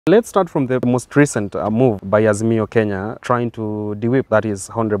Let's start from the most recent move by Azimio Kenya trying to de-whip, that is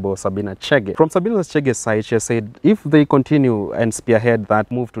Honorable Sabina Chege. From Sabina Chege's side, she said if they continue and spearhead that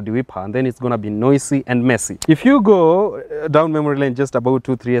move to de-whip her, then it's going to be noisy and messy. If you go down memory lane just about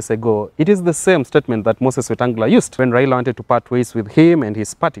 2-3 years ago, it is the same statement that Moses Wetangula used when Raila wanted to part ways with him and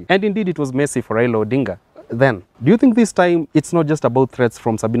his party. And indeed, it was messy for Raila Odinga. Then, do you think this time it's not just about threats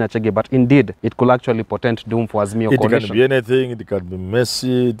from Sabina Chege, but indeed it could actually portend doom for Azimio coalition? It can be anything, it can be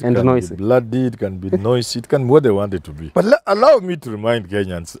messy, it and can noisy. be bloody, it can be noisy, it can be what they want it to be. But allow me to remind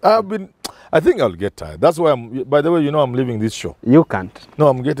Kenyans, I think I'll get tired. That's why by the way, you know I'm leaving this show. You can't. No,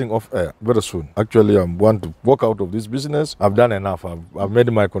 I'm getting off air very soon. Actually, I want to walk out of this business. I've done enough. I've made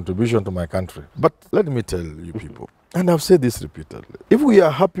my contribution to my country. But let me tell you people, and I've said this repeatedly, if we are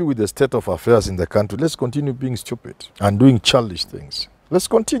happy with the state of affairs in the country, let's continue being stupid and doing childish things. Let's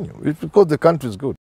continue, because the country is good.